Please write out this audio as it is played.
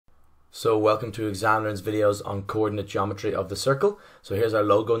So welcome to ExamLearn's videos on coordinate geometry of the circle. So here's our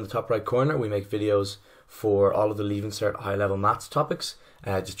logo in the top right corner. We make videos for all of the Leaving Cert high level maths topics.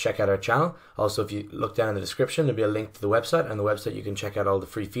 Just check out our channel. Also, if you look down in the description, there'll be a link to the website. And the website you can check out all the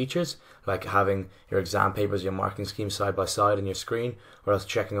free features, like having your exam papers, your marking scheme side by side on your screen, or else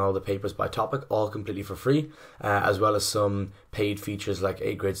checking all the papers by topic, all completely for free, as well as some paid features like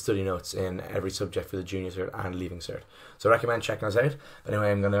 8th grade study notes in every subject for the Junior Cert and Leaving Cert. So I recommend checking us out. But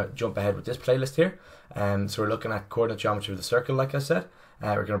anyway, I'm going to jump ahead with this playlist here. So we're looking at coordinate geometry of the circle, like I said.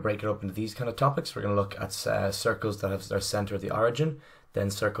 We're going to break it up into these kind of topics. We're going to look at circles that have their center at the origin, then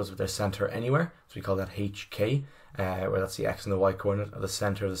circles with their center anywhere, so we call that HK, where that's the x and the y coordinate of the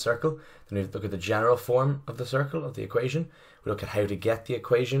center of the circle. Then we look at the general form of the circle, of the equation. We look at how to get the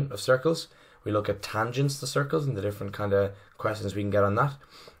equation of circles. We look at tangents to circles and the different kind of questions we can get on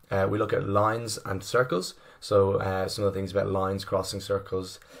that. We look at lines and circles, so some of the things about lines crossing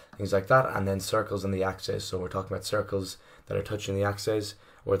circles, things like that, and then circles and the axes. So we're talking about circles that are touching the axes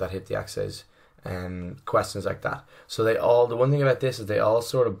or that hit the axes. Questions like that. So the one thing about this is they all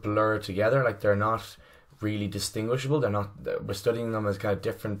sort of blur together, like they're not really distinguishable. We're studying them as kind of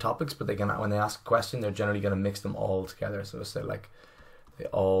different topics, but when they ask a question, they're generally going to mix them all together. So it's like they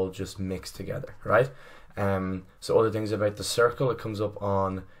all just mix together, right? So other things about the circle, it comes up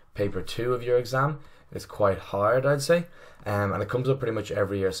on paper 2 of your exam. It's quite hard, I'd say, and it comes up pretty much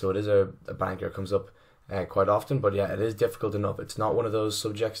every year. So it is a banker, it comes up quite often, but yeah, it is difficult enough. It's not one of those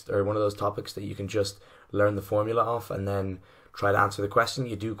subjects or one of those topics that you can just learn the formula off and then try to answer the question.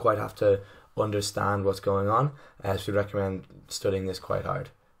 You do quite have to understand what's going on, so we recommend studying this quite hard.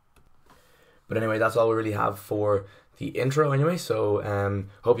 But anyway, that's all we really have for the intro anyway, so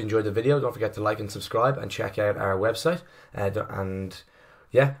hope you enjoyed the video. Don't forget to like and subscribe and check out our website, and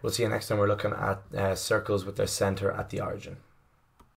yeah, we'll see you next time. We're looking at circles with their center at the origin.